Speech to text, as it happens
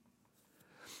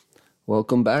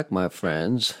Welcome back, my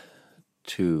friends,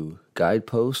 to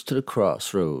Guidepost to the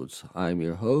Crossroads. I'm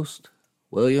your host,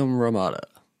 William Ramada.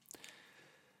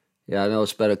 Yeah, I know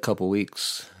it's been a couple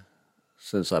weeks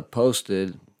since I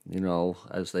posted.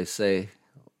 As they say,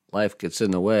 life gets in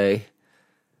the way.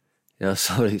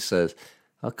 Somebody says,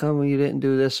 how come you didn't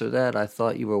do this or that? I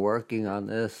thought you were working on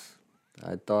this.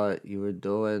 I thought you were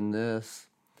doing this.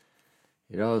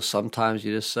 Sometimes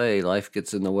you just say life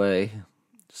gets in the way.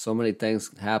 So many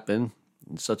things happen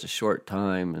in such a short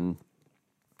time, and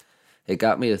it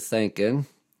got me to thinking,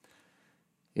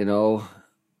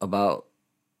 about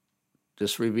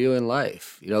just reviewing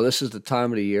life. This is the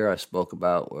time of the year I spoke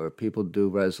about where people do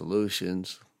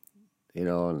resolutions,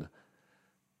 and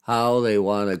how they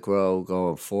want to grow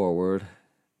going forward.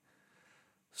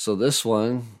 So this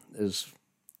one is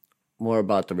more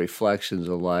about the reflections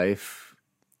of life,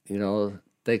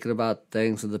 thinking about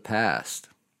things of the past.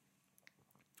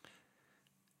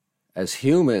 As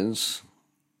humans,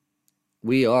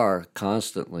 we are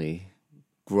constantly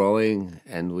growing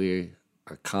and we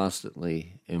are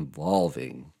constantly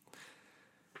evolving.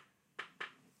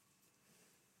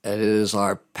 And it is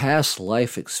our past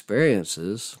life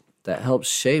experiences that help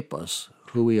shape us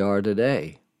who we are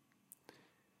today.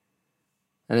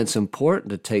 And it's important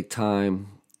to take time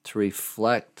to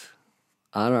reflect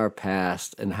on our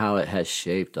past and how it has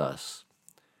shaped us.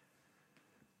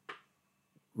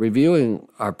 Reviewing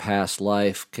our past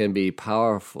life can be a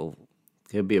powerful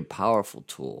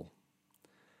tool.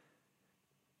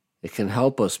 It can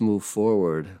help us move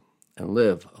forward and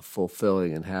live a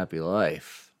fulfilling and happy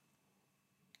life.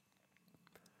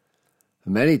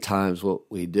 Many times what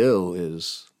we do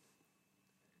is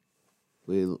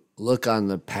we look on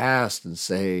the past and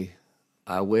say,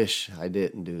 I wish I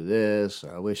didn't do this,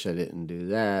 or I wish I didn't do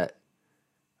that.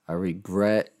 I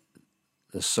regret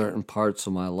the certain parts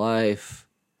of my life.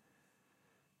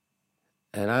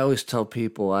 And I always tell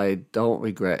people I don't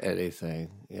regret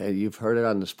anything. Yeah, you've heard it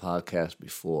on this podcast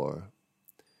before.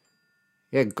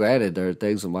 Yeah, granted, there are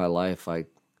things in my life I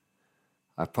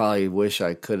probably wish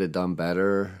I could have done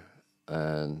better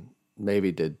and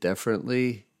maybe did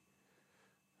differently.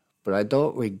 But I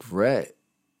don't regret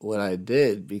what I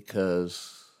did,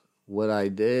 because what I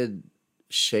did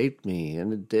shaped me,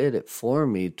 and it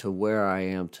formed me to where I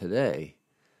am today.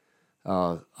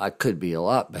 I could be a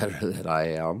lot better than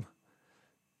I am.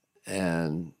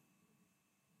 And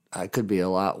I could be a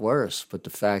lot worse. But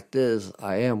the fact is,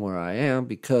 I am where I am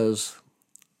because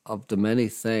of the many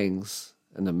things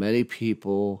and the many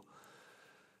people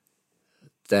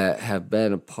that have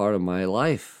been a part of my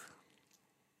life.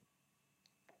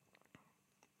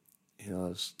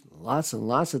 There's lots and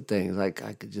lots of things. Like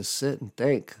I could just sit and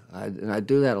think. And I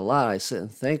do that a lot. I sit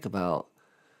and think about,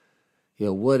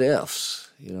 what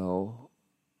ifs,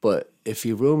 But if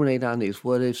you ruminate on these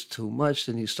what ifs too much,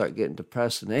 then you start getting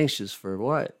depressed and anxious for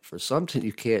what? For something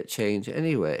you can't change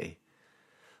anyway.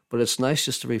 But it's nice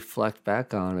just to reflect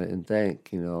back on it and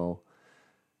think,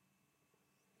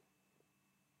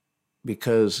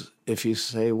 because if you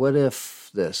say, what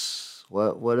if this?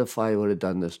 What if I would have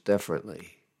done this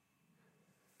differently?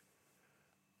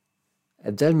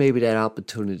 And then maybe that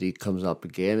opportunity comes up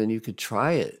again and you could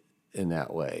try it in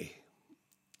that way.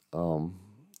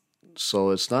 So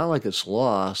it's not like it's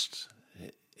lost.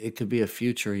 It could be a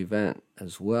future event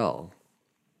as well.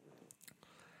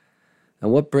 And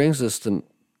what brings this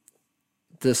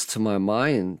to my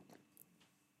mind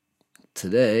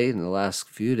today, in the last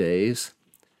few days,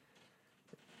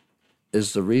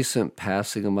 is the recent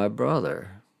passing of my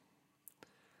brother.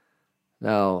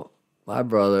 Now, my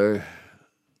brother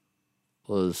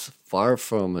was far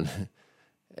from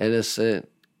innocent,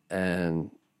 and,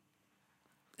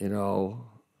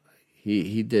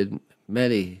 he did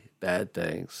many bad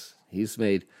things. He's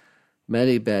made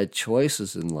many bad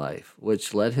choices in life,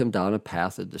 which led him down a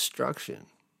path of destruction.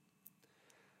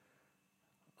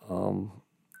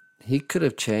 He could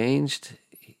have changed.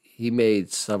 He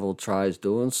made several tries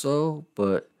doing so,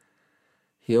 but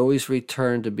he always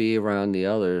returned to be around the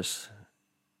others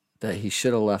that he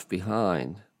should have left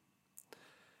behind.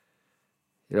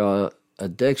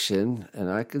 Addiction,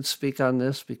 and I can speak on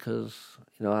this because,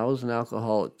 I was an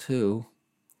alcoholic too.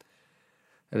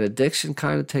 And addiction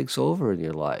kind of takes over in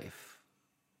your life.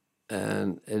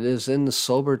 And it is in the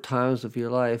sober times of your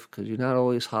life, because you're not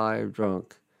always high or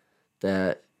drunk,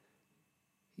 that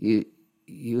you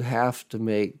have to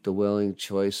make the willing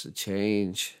choice to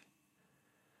change.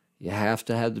 You have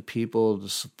to have the people to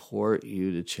support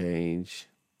you to change.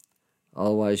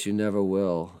 Otherwise, you never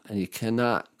will. And you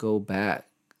cannot go back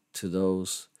to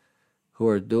those who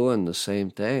are doing the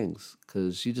same things,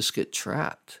 because you just get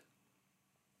trapped.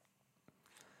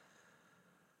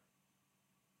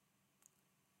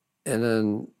 And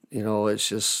then,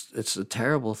 it's a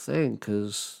terrible thing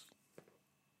because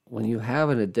when you have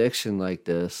an addiction like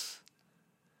this,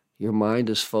 your mind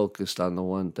is focused on the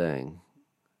one thing,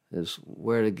 is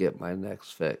where to get my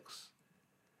next fix.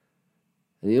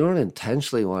 And you don't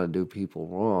intentionally want to do people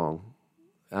wrong.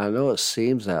 I know it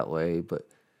seems that way, but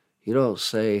you don't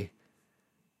say,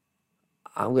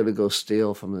 I'm going to go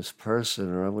steal from this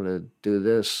person, or I'm going to do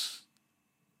this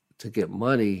to get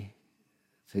money,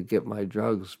 to get my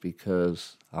drugs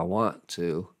because I want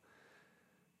to.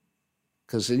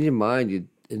 Because in your mind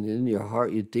and in your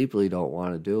heart, you deeply don't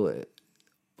want to do it.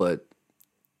 But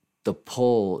the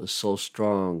pull is so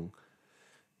strong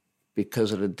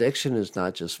because an addiction is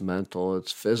not just mental,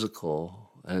 it's physical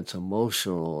and it's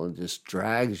emotional and just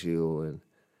drags you. And,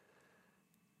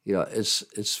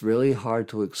 it's really hard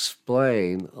to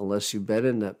explain unless you've been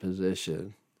in that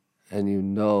position and you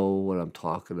know what I'm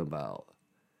talking about.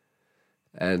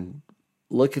 And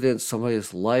looking at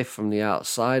somebody's life from the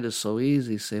outside is so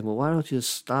easy, saying, well, why don't you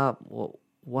just stop? Well,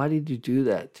 why did you do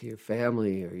that to your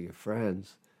family or your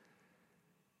friends?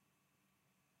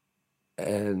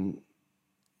 And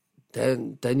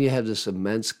then you have this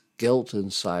immense guilt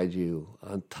inside you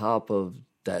on top of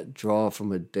that draw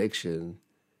from addiction.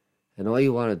 And all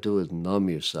you want to do is numb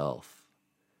yourself.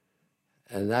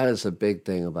 And that is a big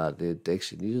thing about the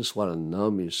addiction. You just want to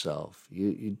numb yourself.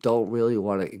 You don't really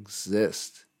want to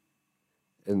exist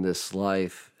in this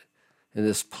life, in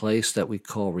this place that we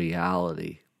call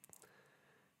reality.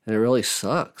 And it really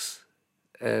sucks.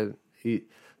 And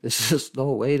there's just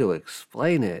no way to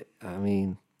explain it. I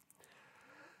mean,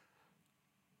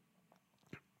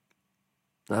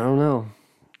 I don't know.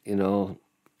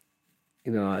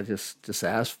 I just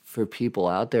ask for people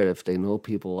out there, if they know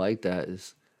people like that,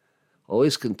 is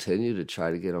always continue to try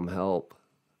to get them help.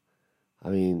 I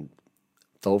mean,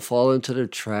 don't fall into their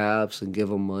traps and give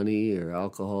them money or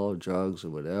alcohol or drugs or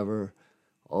whatever.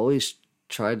 Always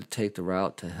try to take the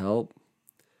route to help.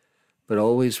 But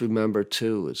always remember,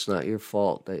 too, it's not your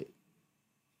fault that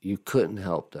you couldn't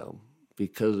help them,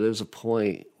 because there's a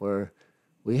point where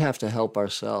we have to help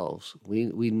ourselves. We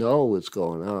know what's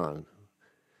going on.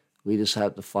 We just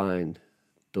have to find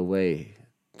the way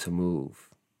to move.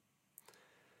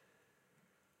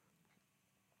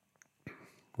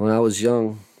 When I was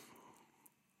young,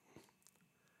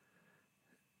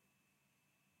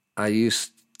 I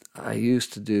used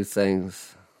to do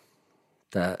things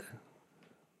that,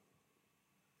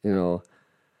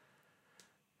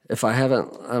 if I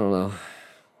haven't, I don't know,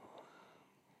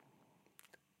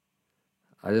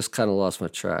 I just kind of lost my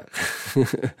track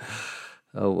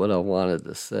of what I wanted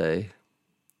to say.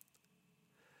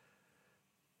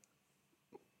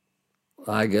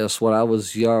 I guess when I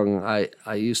was young,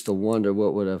 I used to wonder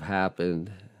what would have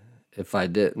happened if I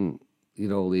didn't,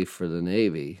 leave for the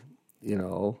Navy,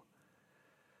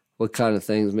 what kind of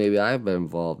things maybe I've been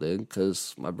involved in,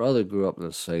 because my brother grew up in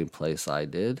the same place I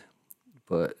did,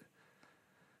 but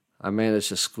I managed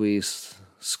to squeeze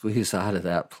out of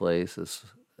that place as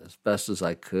best as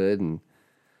I could. And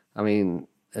I mean,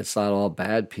 it's not all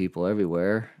bad people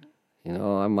everywhere.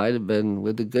 I might have been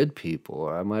with the good people,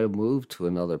 or I might have moved to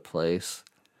another place.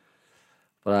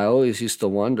 But I always used to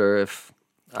wonder if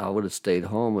I would have stayed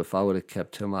home, if I would have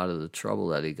kept him out of the trouble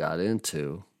that he got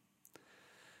into.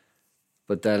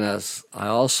 But then, as I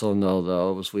also know,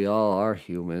 though, is we all are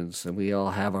humans and we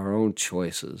all have our own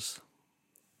choices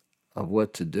of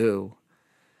what to do.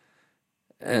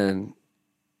 And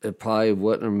it probably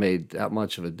wouldn't have made that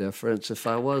much of a difference if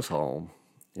I was home,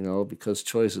 because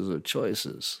choices are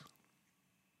choices.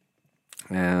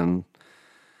 And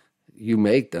you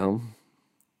make them.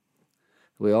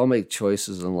 We all make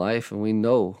choices in life, and we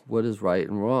know what is right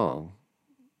and wrong.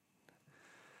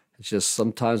 It's just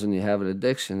sometimes when you have an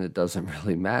addiction, it doesn't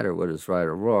really matter what is right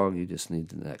or wrong. You just need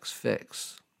the next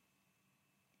fix.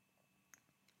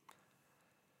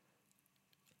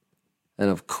 And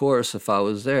of course, if I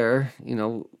was there, we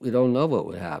don't know what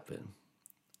would happen.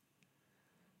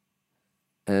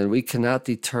 And we cannot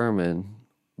determine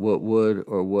what would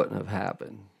or wouldn't have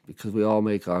happened, because we all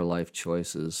make our life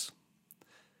choices.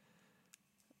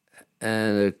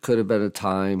 And it could have been a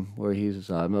time where he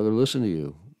says, I'm not going to listen to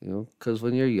you, because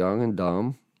when you're young and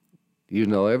dumb, you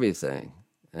know everything,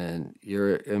 and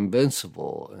you're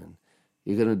invincible, and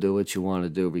you're going to do what you want to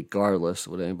do regardless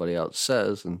of what anybody else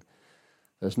says. And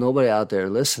there's nobody out there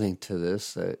listening to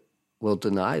this that will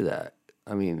deny that.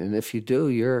 I mean, and if you do,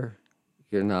 you're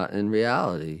not in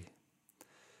reality.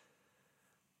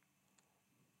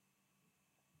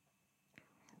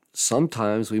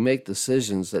 Sometimes we make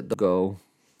decisions that don't go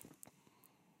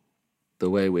the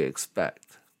way we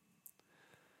expect.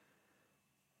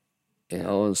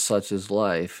 And such is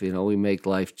life. We make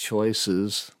life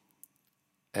choices,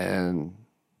 and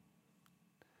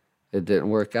it didn't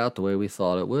work out the way we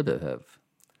thought it would have.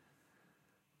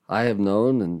 I have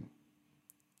known and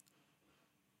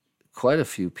quite a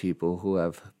few people who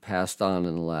have passed on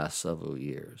in the last several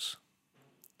years.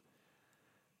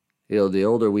 The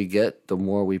older we get, the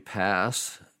more we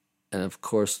pass, and of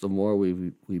course, the more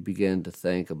we begin to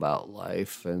think about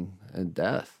life and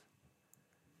death.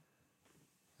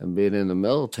 And being in the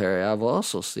military, I've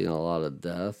also seen a lot of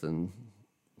death and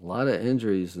a lot of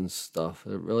injuries and stuff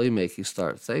that really make you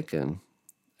start thinking,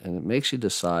 and it makes you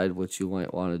decide what you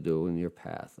might want to do in your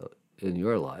path, in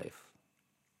your life.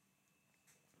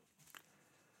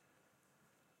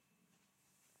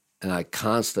 And I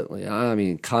constantly, I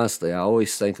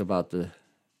always think about the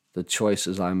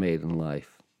choices I made in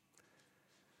life.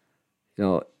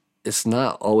 It's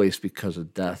not always because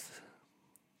of death,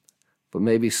 but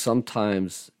maybe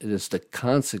sometimes it is the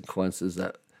consequences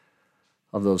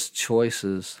of those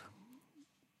choices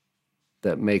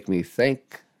that make me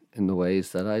think in the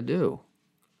ways that I do.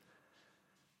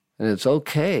 And it's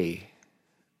okay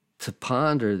to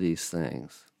ponder these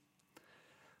things.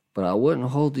 But I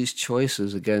wouldn't hold these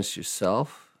choices against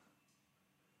yourself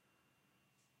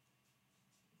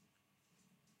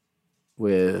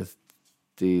with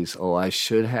these, I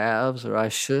should haves or I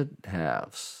should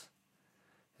haves.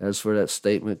 That's where that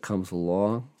statement comes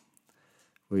along,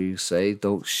 where you say,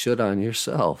 don't should on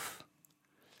yourself.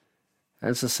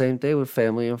 And it's the same thing with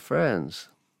family and friends.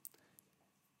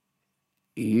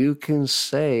 You can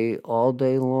say all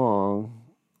day long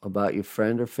about your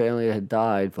friend or family that had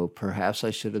died, well, perhaps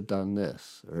I should have done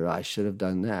this, or I should have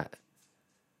done that.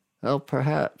 Well,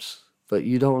 perhaps, but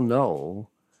you don't know.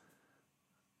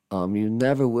 You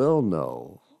never will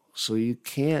know. So you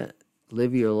can't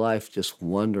live your life just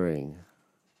wondering,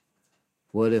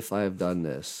 what if I have done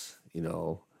this,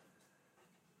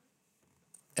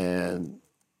 And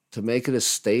to make it a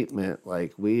statement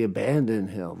like we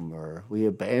abandoned him or we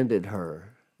abandoned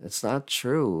her, it's not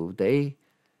true. They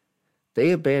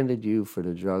abandoned you for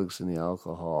the drugs and the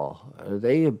alcohol. Or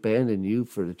they abandoned you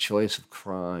for the choice of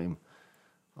crime.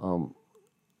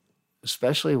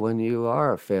 Especially when you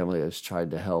are a family that's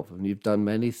tried to help and you've done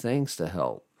many things to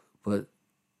help, but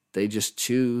they just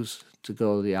choose to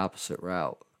go the opposite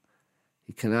route.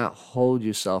 You cannot hold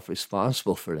yourself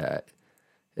responsible for that.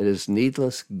 It is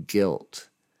needless guilt,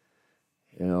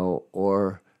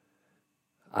 or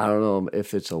I don't know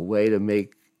if it's a way to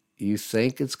make you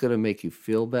think it's going to make you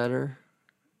feel better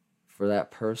for that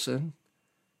person.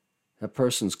 That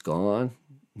person's gone.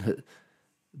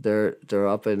 They're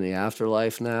up in the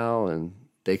afterlife now, and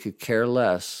they could care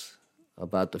less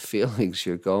about the feelings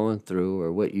you're going through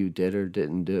or what you did or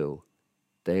didn't do.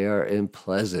 They are in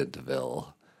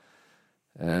Pleasantville.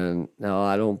 And now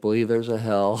I don't believe there's a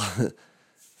hell.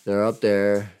 They're up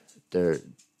there. They're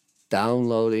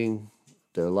downloading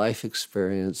their life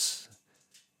experience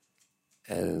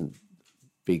and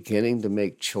beginning to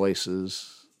make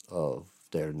choices of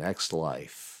their next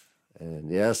life.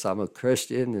 And yes, I'm a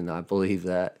Christian and I believe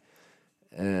that.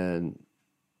 And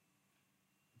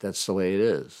that's the way it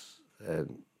is.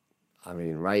 And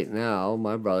right now,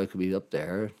 my brother could be up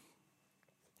there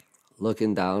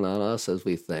looking down on us as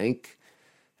we think,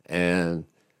 and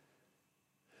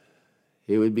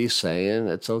he would be saying,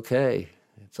 it's okay.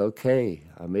 It's okay.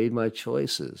 I made my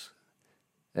choices.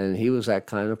 And he was that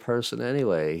kind of person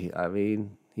anyway.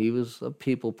 He was a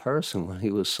people person when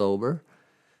he was sober.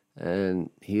 And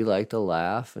he liked to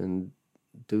laugh and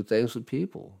do things with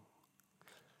people.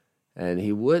 And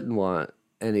he wouldn't want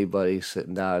anybody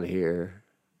sitting down here,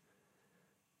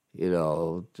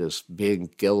 just being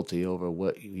guilty over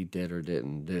what he did or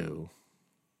didn't do.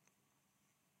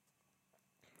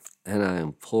 And I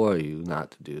implore you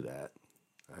not to do that.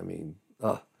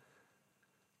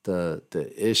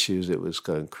 The issues it was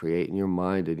going to create in your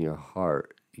mind and your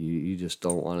heart, you just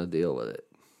don't want to deal with it.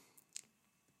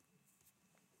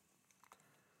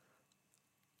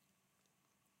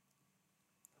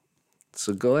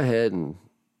 So go ahead and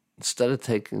instead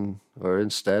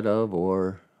of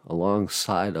or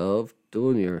alongside of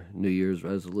doing your New Year's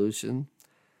resolution,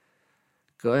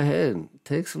 go ahead and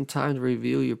take some time to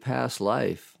review your past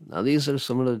life. Now, these are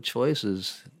some of the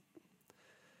choices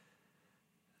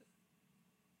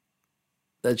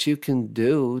that you can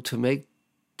do to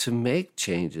make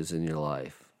changes in your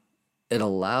life. It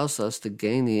allows us to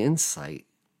gain the insight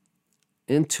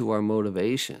into our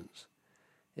motivations,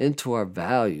 into our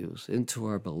values, into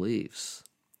our beliefs.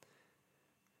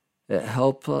 It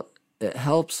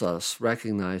helps us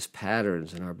recognize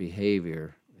patterns in our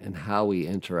behavior and how we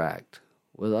interact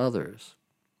with others.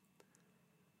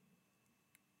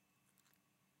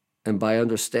 And by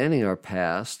understanding our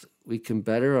past, we can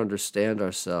better understand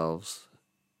ourselves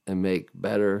and make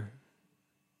better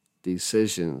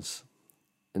decisions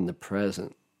in the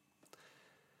present.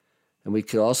 And we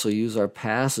could also use our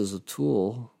past as a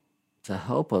tool to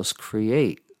help us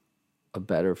create a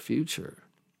better future.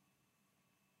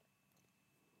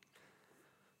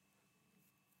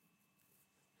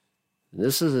 And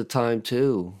this is a time,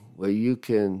 too, where you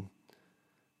can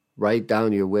write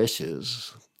down your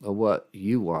wishes of what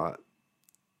you want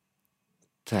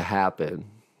to happen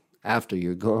after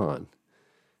you're gone.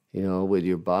 With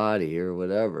your body or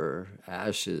whatever,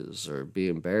 ashes or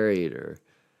being buried, or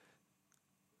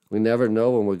we never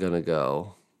know when we're going to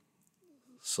go.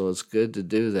 So it's good to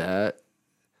do that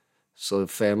so the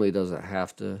family doesn't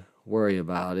have to worry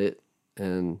about it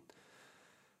and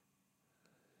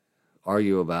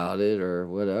argue about it or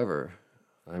whatever.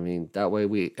 That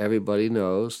way everybody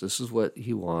knows this is what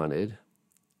he wanted.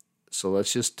 So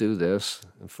let's just do this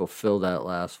and fulfill that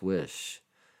last wish.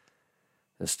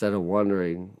 Instead of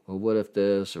wondering, well, what if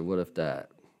this or what if that?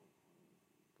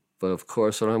 But of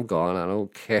course, when I'm gone, I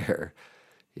don't care.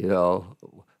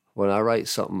 When I write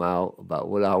something out about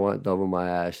what I want done with my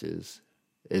ashes,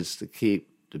 it's to keep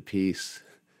the peace,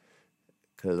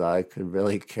 because I could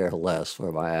really care less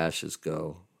where my ashes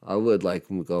go. I would like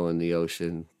them to go in the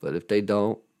ocean, but if they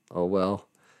don't, oh well,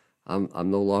 I'm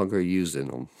no longer using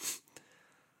them.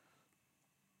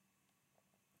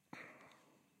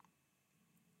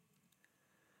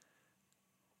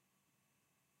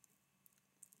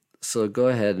 So go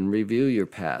ahead and review your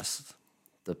past,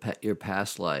 your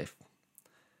past life,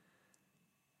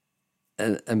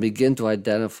 and begin to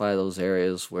identify those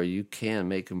areas where you can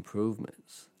make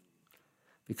improvements.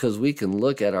 Because we can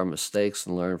look at our mistakes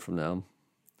and learn from them.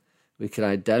 We can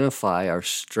identify our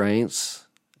strengths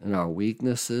and our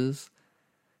weaknesses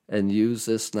and use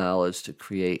this knowledge to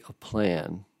create a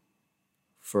plan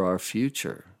for our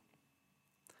future.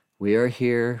 We are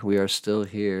here, we are still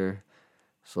here.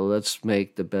 So let's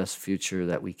make the best future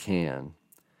that we can.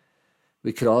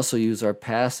 We could also use our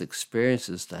past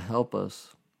experiences to help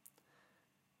us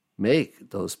make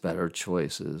those better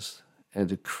choices and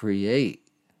to create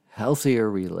healthier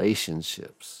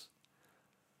relationships.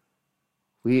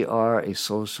 We are a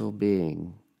social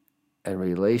being, and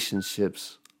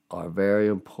relationships are very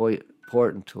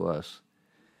important to us.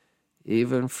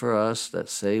 Even for us that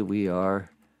say we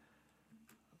are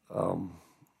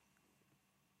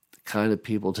kind of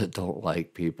people that don't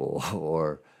like people,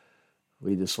 or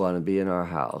we just want to be in our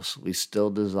house, we still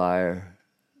desire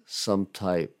some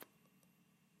type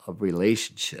of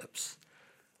relationships.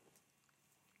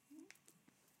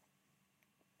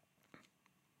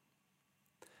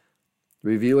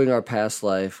 Reviewing our past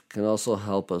life can also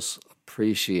help us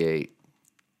appreciate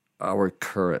our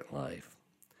current life.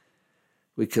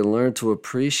 We can learn to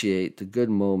appreciate the good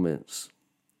moments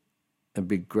and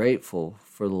be grateful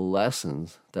for the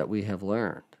lessons that we have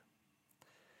learned.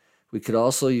 We could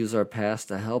also use our past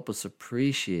to help us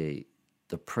appreciate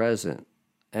the present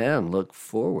and look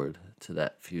forward to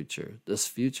that future, this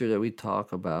future that we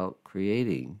talk about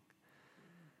creating.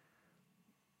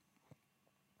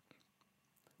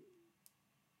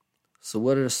 So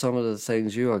what are some of the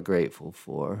things you are grateful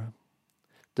for?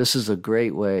 This is a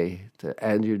great way to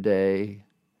end your day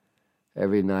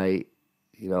every night.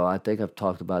 I think I've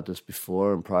talked about this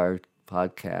before in prior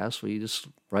podcasts, where you just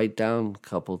write down a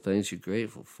couple of things you're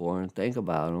grateful for and think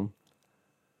about them.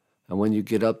 And when you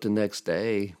get up the next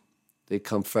day, they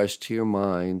come fresh to your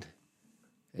mind,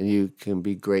 and you can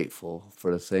be grateful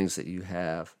for the things that you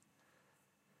have.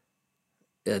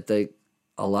 I think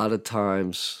a lot of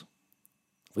times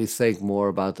we think more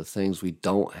about the things we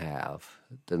don't have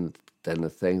than the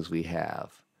things we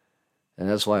have. And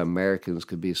that's why Americans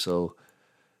could be so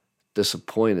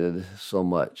disappointed so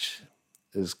much,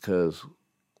 is because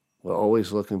we're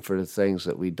always looking for the things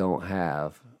that we don't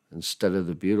have instead of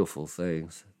the beautiful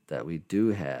things that we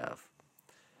do have.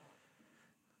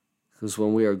 Because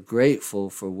when we are grateful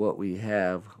for what we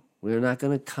have, we're not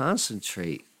going to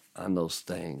concentrate on those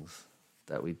things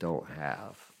that we don't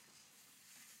have.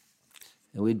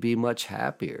 And we'd be much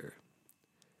happier.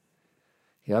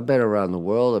 I've been around the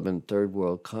world. I've been in third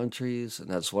world countries, and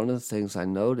that's one of the things I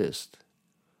noticed.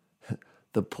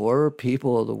 The poorer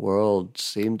people of the world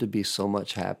seem to be so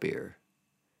much happier.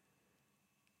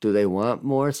 Do they want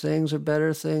more things or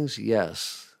better things?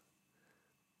 Yes.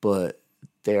 But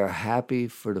they are happy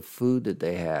for the food that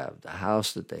they have, the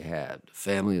house that they have, the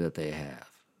family that they have.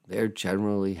 They're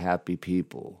generally happy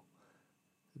people.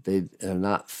 They are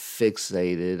not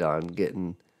fixated on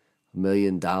getting $1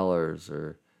 million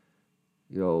or,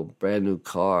 brand new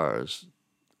cars.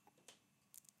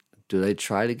 Do they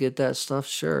try to get that stuff?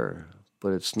 Sure. But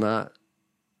it's not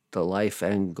the life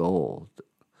end goal,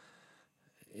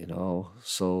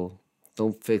 So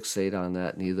don't fixate on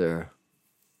that neither.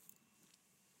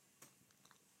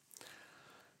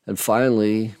 And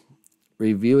finally,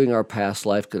 reviewing our past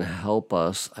life can help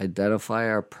us identify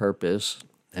our purpose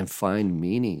and find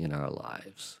meaning in our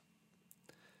lives.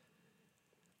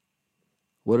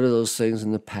 What are those things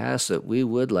in the past that we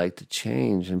would like to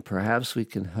change? And perhaps we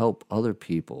can help other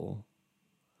people.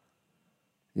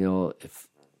 If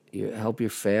you help your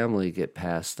family get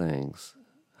past things,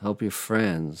 help your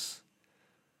friends,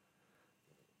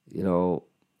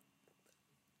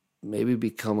 maybe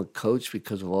become a coach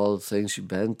because of all the things you've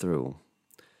been through.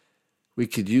 We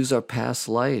could use our past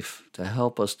life to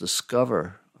help us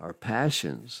discover our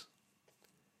passions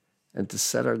and to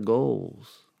set our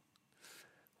goals.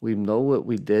 We know what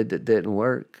we did that didn't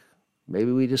work.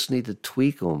 Maybe we just need to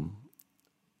tweak them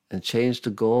and change the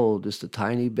goal just a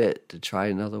tiny bit to try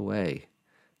another way,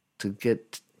 to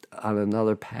get on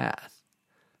another path.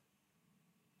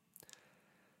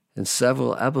 In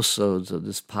several episodes of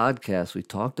this podcast, we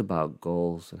talked about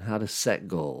goals and how to set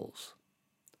goals.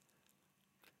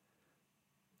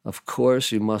 Of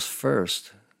course, you must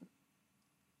first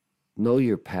know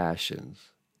your passions.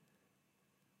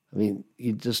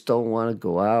 You just don't want to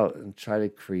go out and try to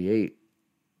create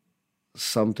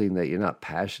something that you're not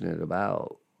passionate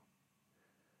about.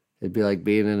 It'd be like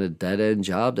being in a dead-end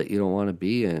job that you don't want to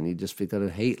be in. You'd just be going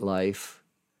to hate life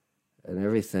and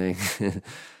everything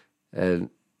and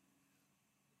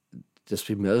just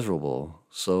be miserable.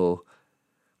 So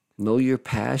know your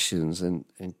passions and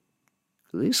at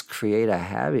least create a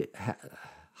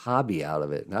hobby out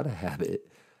of it, not a habit.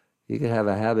 You can have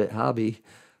a habit hobby,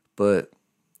 but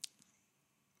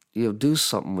do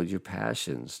something with your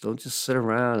passions. Don't just sit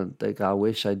around and think, I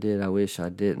wish I did, I wish I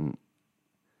didn't.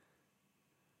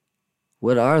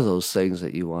 What are those things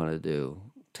that you want to do?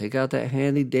 Take out that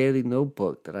handy dandy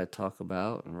notebook that I talk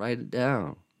about and write it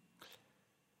down.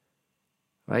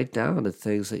 Write down the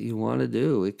things that you want to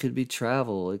do. It could be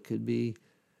travel. It could be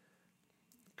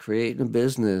creating a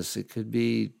business. It could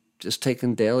be just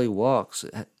taking daily walks.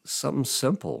 Something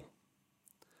simple.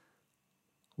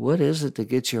 What is it that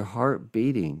gets your heart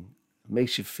beating,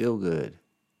 makes you feel good?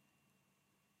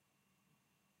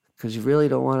 Because you really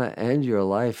don't want to end your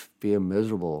life being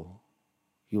miserable.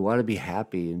 You want to be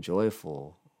happy and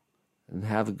joyful and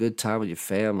have a good time with your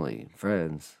family and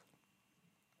friends.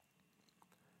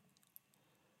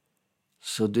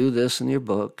 So do this in your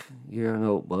book, your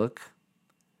notebook.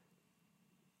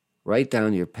 Write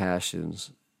down your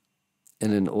passions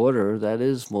in an order that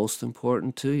is most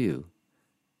important to you.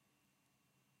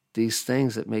 These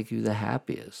things that make you the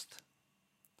happiest.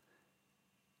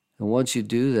 And once you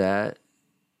do that,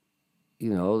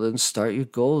 then start your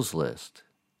goals list.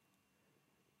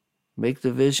 Make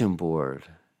the vision board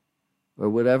or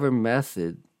whatever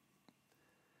method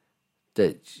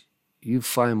that you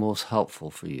find most helpful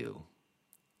for you.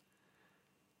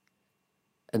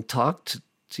 And talk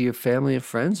to your family and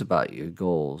friends about your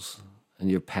goals and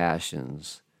your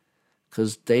passions,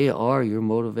 because they are your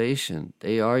motivation.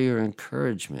 They are your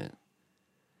encouragement.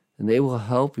 And they will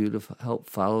help you to help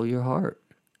follow your heart,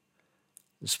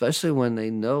 especially when they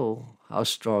know how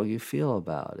strong you feel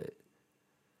about it.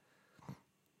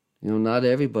 Not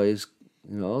everybody's,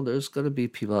 there's going to be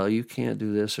people, oh, you can't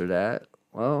do this or that.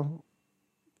 Well,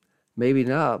 maybe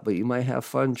not, but you might have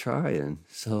fun trying.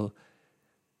 So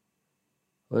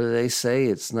what do they say?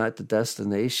 It's not the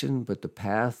destination, but the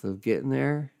path of getting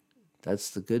there.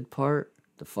 That's the good part,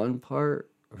 the fun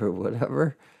part, or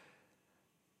whatever.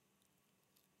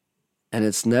 And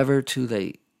it's never too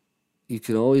late. You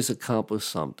can always accomplish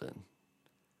something.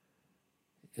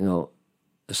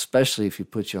 Especially if you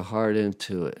put your heart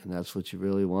into it, and that's what you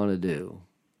really want to do.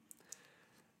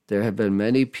 There have been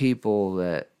many people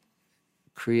that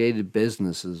created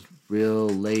businesses real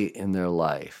late in their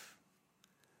life.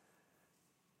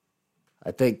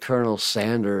 I think Colonel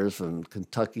Sanders from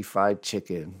Kentucky Fried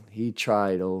Chicken, he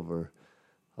tried over,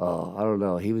 I don't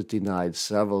know, he was denied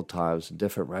several times in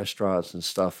different restaurants and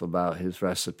stuff about his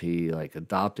recipe, like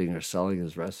adopting or selling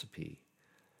his recipe.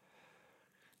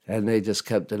 And they just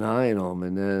kept denying him.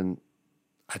 And then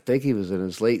I think he was in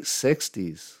his late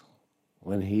 60s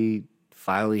when he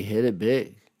finally hit it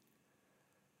big.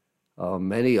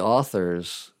 Many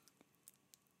authors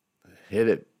hit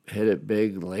it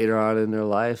big later on in their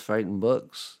life, writing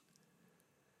books.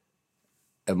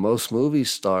 And most movie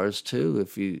stars, too,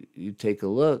 if you take a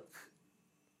look,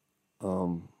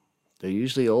 they're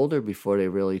usually older before they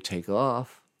really take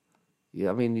off.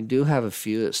 Yeah, you do have a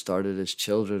few that started as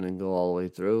children and go all the way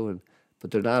through, but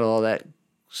they're not all that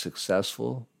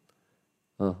successful.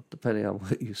 Well, depending on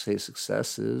what you say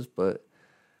success is, but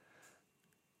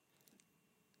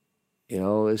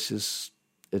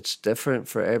it's different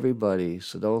for everybody.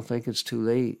 So don't think it's too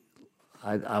late.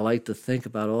 I like to think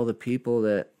about all the people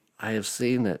that I have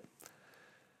seen that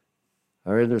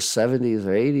are in their 70s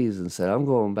or 80s and said, I'm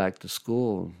going back to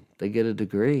school. They get a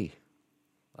degree.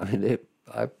 I mean,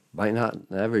 I might not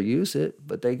never use it,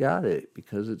 but they got it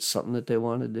because it's something that they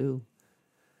want to do.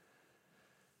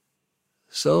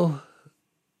 So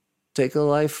take a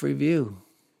life review.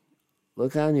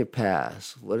 Look on your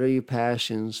past. What are your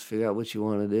passions? Figure out what you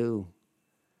want to do.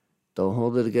 Don't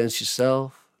hold it against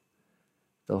yourself.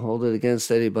 Don't hold it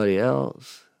against anybody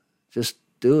else. Just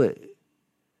do it.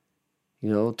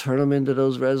 Turn them into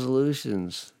those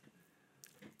resolutions.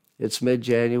 It's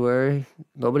mid-January.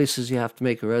 Nobody says you have to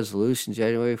make a resolution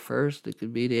January 1st. It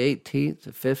could be the 18th,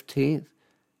 the 15th.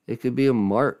 It could be in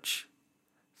March.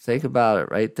 Think about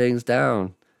it. Write things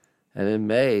down. And in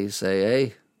May, say,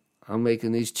 hey, I'm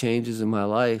making these changes in my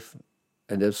life.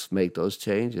 And just make those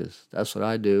changes. That's what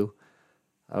I do.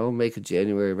 I don't make a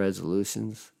January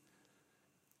resolutions.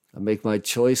 I make my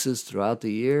choices throughout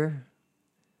the year.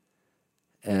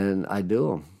 And I do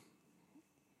them.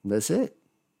 That's it.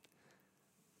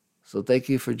 So thank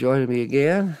you for joining me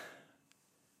again.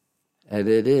 And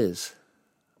it is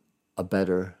a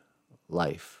better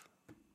life.